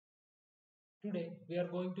Today we are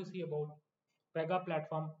going to see about Pega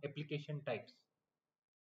Platform application types.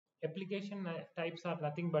 Application types are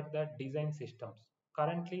nothing but the design systems.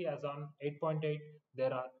 Currently, as on 8.8,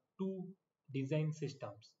 there are two design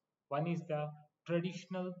systems. One is the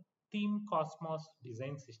traditional theme Cosmos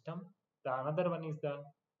design system. The another one is the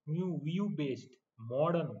new view-based,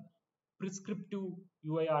 modern, prescriptive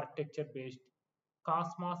UI architecture-based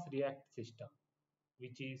Cosmos React system,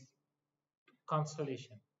 which is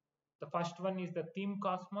Constellation. The first one is the theme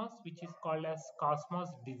Cosmos, which is called as Cosmos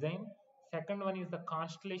Design. Second one is the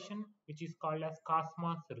Constellation, which is called as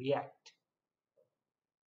Cosmos React.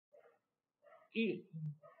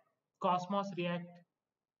 Cosmos React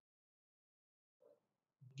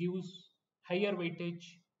gives higher weightage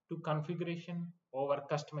to configuration over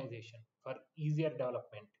customization for easier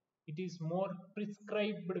development. It is more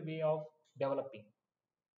prescribed way of developing.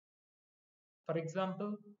 For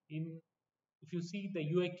example, in if you see the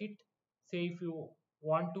UI kit, say if you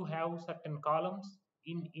want to have certain columns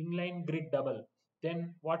in inline grid double,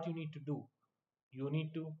 then what you need to do? You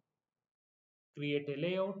need to create a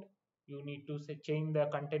layout. You need to say change the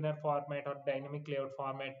container format or dynamic layout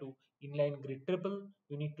format to inline grid triple.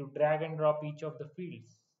 You need to drag and drop each of the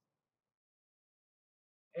fields.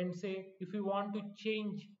 And say if you want to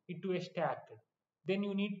change it to a stack, then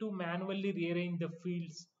you need to manually rearrange the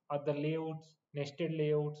fields or the layouts, nested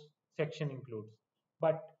layouts section includes.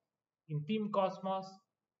 But in theme Cosmos,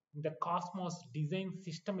 in the Cosmos design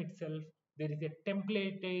system itself, there is a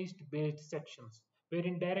templatized based sections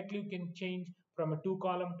wherein directly you can change from a 2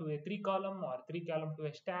 column to a 3 column or 3 column to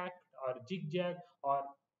a stack or zigzag or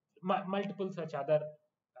multiple such other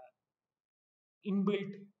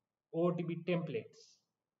inbuilt OOTB templates.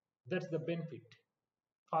 That's the benefit.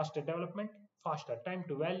 Faster development, faster time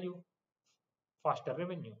to value, faster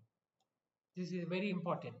revenue. This is very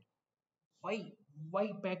important. Why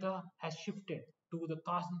Pega has shifted to the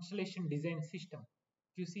Constellation design system?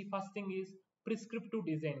 You see, first thing is prescriptive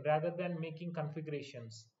design rather than making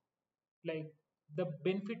configurations. Like the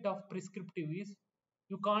benefit of prescriptive is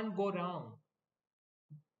you can't go wrong.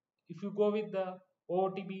 If you go with the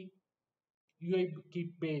OOTB UI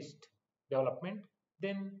kit based development,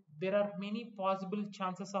 then there are many possible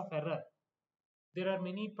chances of error. There are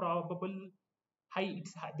many probable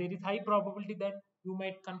there is high probability that you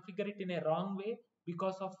might configure it in a wrong way,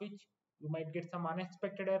 because of which you might get some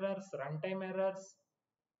unexpected errors, runtime errors,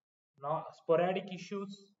 sporadic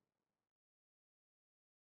issues.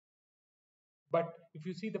 But if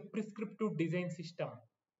you see the prescriptive design system,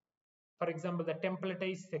 for example the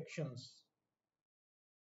templatized sections,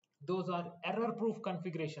 those are error proof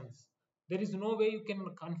configurations. There is no way you can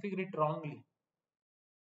configure it wrongly.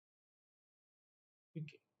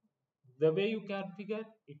 The way you configure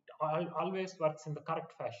it always works in the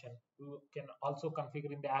correct fashion. You can also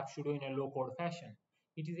configure in the app studio in a low code fashion.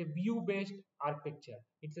 It is a view based architecture.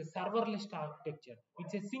 It's a serverless architecture.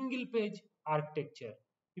 It's a single page architecture.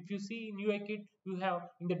 If you see in UI kit, you have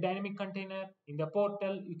in the dynamic container, in the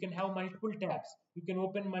portal, you can have multiple tabs. You can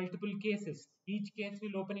open multiple cases. Each case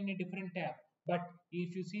will open in a different tab. But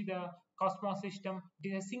if you see the Cosmos system, it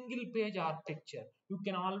is a single page architecture. You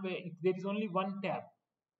can always, there is only one tab.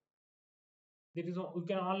 There is you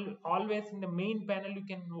can always in the main panel you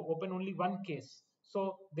can open only one case,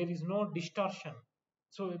 so there is no distortion,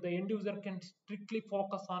 so the end user can strictly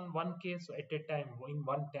focus on one case at a time in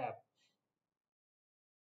one tab.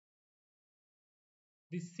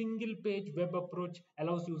 This single page web approach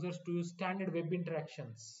allows users to use standard web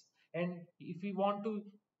interactions, and if we want to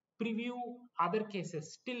preview other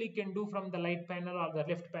cases, still you can do from the right panel or the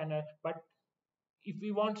left panel, but if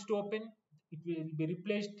we want to open, it will be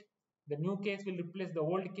replaced, the new case will replace the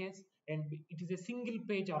old case, and it is a single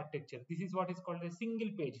page architecture. This is what is called a single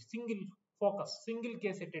page, single focus, single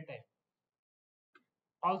case at a time.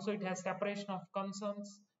 Also it has separation of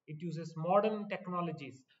concerns. It uses modern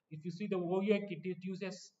technologies. If you see the OUI kit, it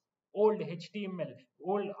uses old HTML,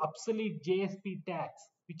 old obsolete JSP tags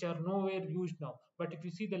which are nowhere used now. But if you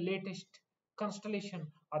see the latest Constellation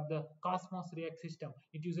or the Cosmos React system,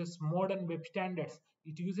 it uses modern web standards.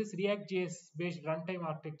 It uses ReactJS based runtime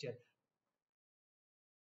architecture.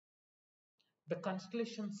 The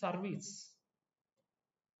Constellation service,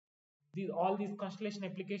 all these Constellation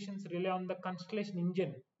applications rely on the Constellation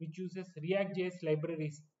engine, which uses ReactJS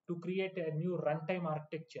libraries to create a new runtime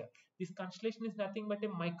architecture. This Constellation is nothing but a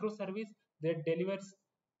microservice that delivers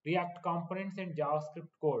React components and JavaScript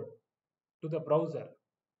code to the browser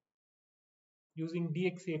using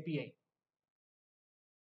DX API.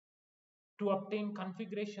 To obtain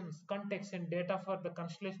configurations, context, and data for the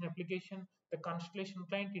Constellation application, the Constellation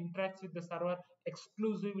client interacts with the server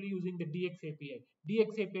exclusively using the DX API.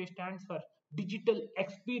 DX API stands for digital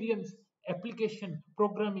experience application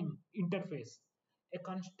programming interface. A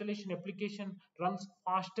Constellation application runs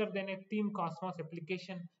faster than a Theme Cosmos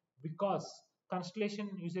application because Constellation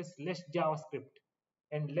uses less JavaScript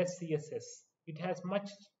and less CSS. It has much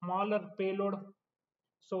smaller payload,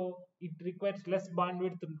 so it requires less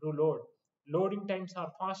bandwidth to load. Loading times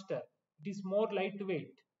are faster. It is more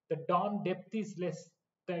lightweight. The DOM depth is less.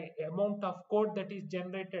 The amount of code that is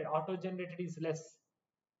generated, auto-generated, is less.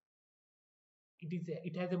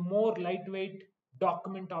 It has a more lightweight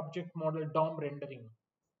document object model DOM rendering.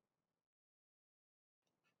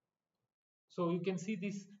 So you can see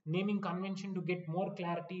this naming convention to get more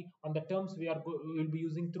clarity on the terms we will be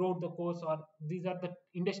using throughout the course, or these are the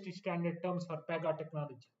industry standard terms for Pega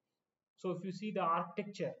technology. So if you see the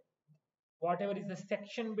architecture, whatever is the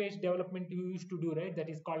section based development you used to do, right, that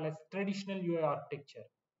is called as traditional UI architecture.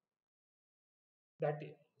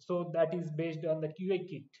 That is based on the QA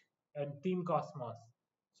kit and theme Cosmos.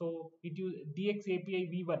 So it uses DX API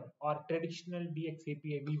v1 or traditional DX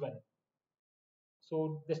API v1.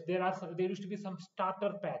 So there used to be some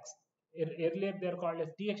starter packs. Earlier they are called as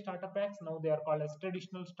DX starter packs. Now they are called as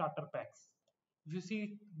traditional starter packs. If you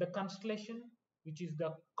see the Constellation, which is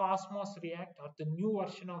the Cosmos React or the new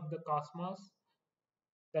version of the Cosmos,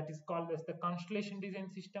 that is called as the Constellation design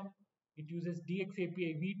system. It uses DX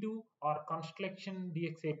API v2 or Constellation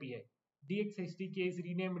DX API. DX SDK is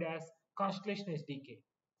renamed as Constellation SDK.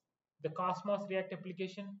 The Cosmos React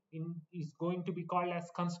application is going to be called as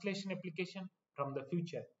Constellation application from the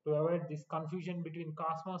future. To avoid this confusion between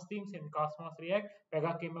Cosmos themes and Cosmos React,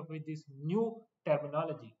 Pega came up with this new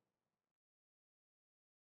terminology.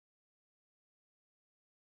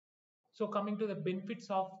 So coming to the benefits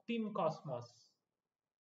of Theme Cosmos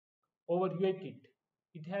over UIKit,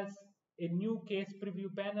 it has a new case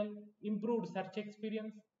preview panel, improved search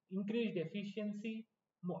experience, increased efficiency,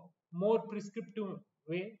 more prescriptive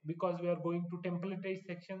way because we are going to templatize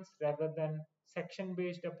sections rather than section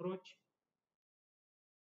based approach.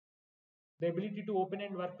 The ability to open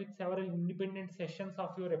and work with several independent sessions of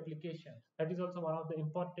your application, that is also one of the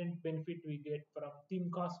important benefit we get from Theme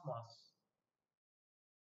Cosmos.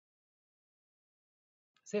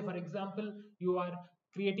 Say for example, you are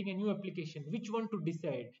creating a new application, which one to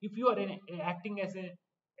decide? If you are acting as a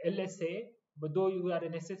LSA, but though you are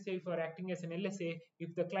an SSA, if you are acting as an LSA,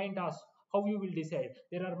 if the client asks how you will decide,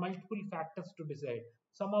 there are multiple factors to decide.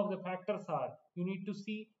 Some of the factors are, you need to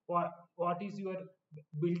see what is your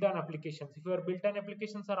built-on applications. If your built-on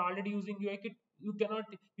applications are already using UIKit, you cannot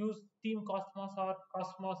use Theme Cosmos or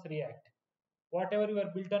Cosmos React. Whatever your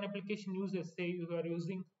built-on application uses, say you are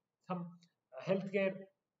using some healthcare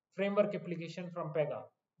framework application from Pega,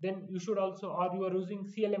 then you should also, or you are using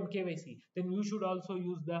CLM KYC, then you should also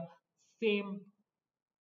use the same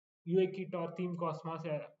UIKit or Theme Cosmos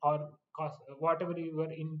or whatever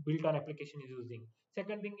your in built-on application is using.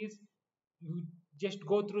 Second thing is, you just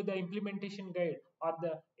go through the implementation guide or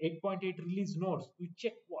the 8.8 release notes. You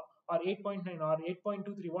check or 8.9 or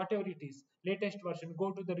 8.23, whatever it is, latest version.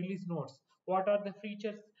 Go to the release notes. What are the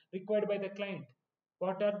features required by the client?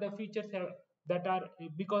 What are the features that are,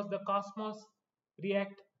 because the Cosmos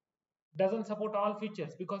React doesn't support all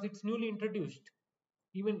features because it's newly introduced.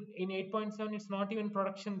 Even in 8.7, it's not even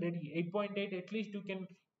production ready. 8.8, at least you can,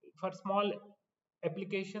 for small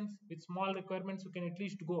applications with small requirements, you can at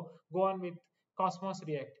least go on with Cosmos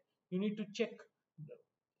React. You need to check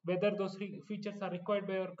whether those features are required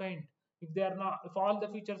by your client. If they are not, if all the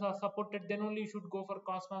features are supported, then only you should go for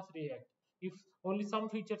Cosmos React. If only some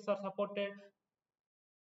features are supported,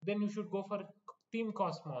 then you should go for Theme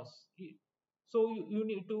Cosmos. So you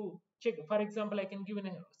need to check. For example, I can give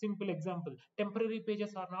a simple example. Temporary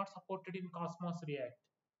pages are not supported in Cosmos React.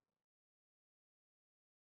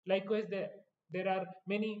 Likewise, there are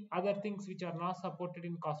many other things which are not supported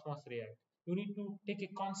in Cosmos React. You need to take a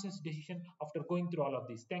conscious decision after going through all of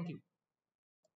this. Thank you.